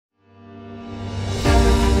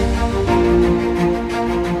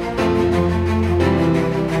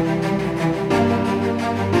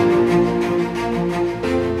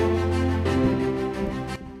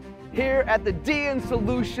at the DN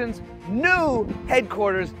Solutions new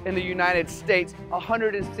headquarters in the United States,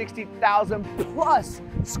 160,000 plus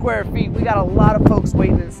square feet. We got a lot of folks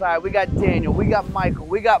waiting inside. We got Daniel, we got Michael,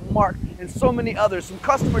 we got Mark, and so many others, some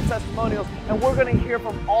customer testimonials, and we're gonna hear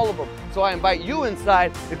from all of them. So I invite you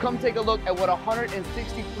inside to come take a look at what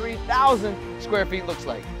 163,000 square feet looks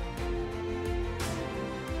like.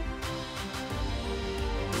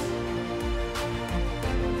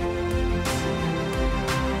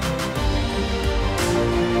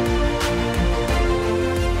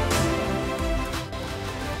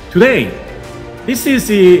 Today, this is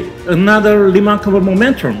another remarkable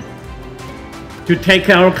momentum to take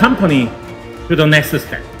our company to the next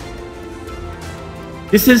step.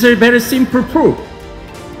 This is a very simple proof.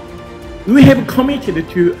 We have committed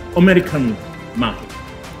to American market.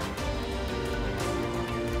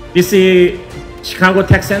 This Chicago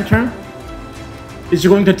Tech Center is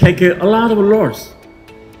going to take a lot of loss.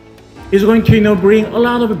 It's going to bring a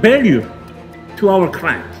lot of value to our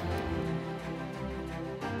client.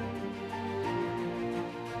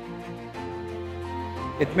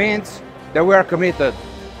 It means that we are committed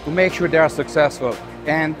to make sure they are successful,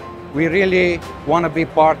 and we really want to be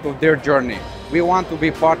part of their journey. We want to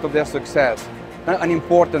be part of their success, an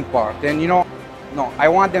important part. And I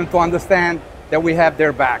want them to understand that we have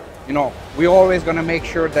their back. We're always going to make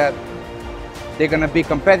sure that they're going to be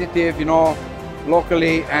competitive,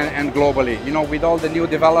 locally and globally. With all the new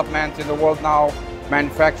developments in the world now,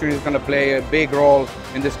 manufacturing is going to play a big role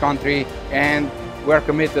in this country, and we're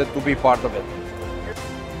committed to be part of it.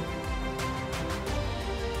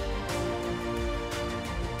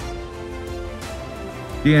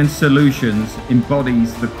 DN Solutions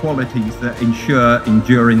embodies the qualities that ensure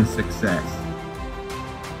enduring success.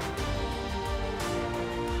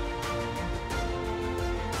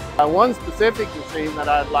 One specific machine that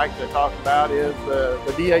I'd like to talk about is the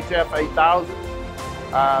DHF 8000.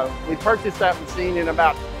 We purchased that machine in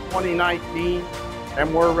about 2019,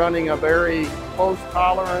 and we're running a very close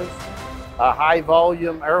tolerance, high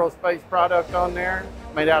volume aerospace product on there,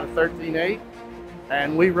 made out of 13/8.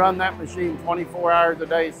 And we run that machine 24 hours a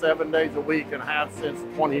day, 7 days a week, and have since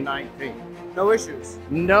 2019. No issues?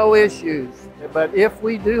 No issues. But if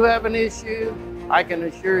we do have an issue, I can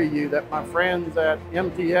assure you that my friends at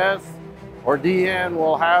MTS or DN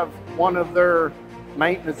will have one of their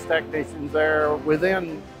maintenance technicians there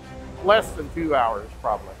within less than 2 hours,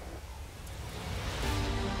 probably.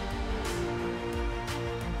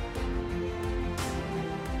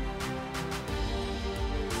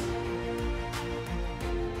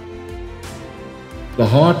 The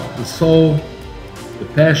heart, the soul, the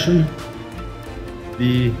passion,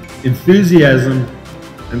 the enthusiasm,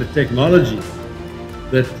 and the technology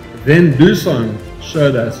that then Doosan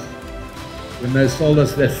showed us when they sold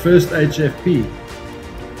us that first HFP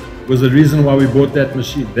was the reason why we bought that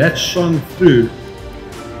machine. That shone through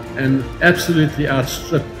and absolutely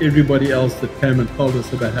outstripped everybody else that came and told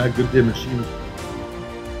us about how good their machine was.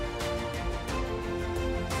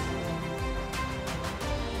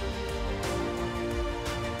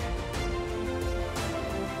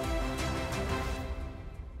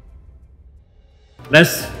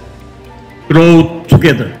 Let's grow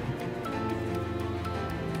together.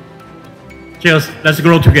 Cheers. Let's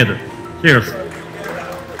grow together. Cheers.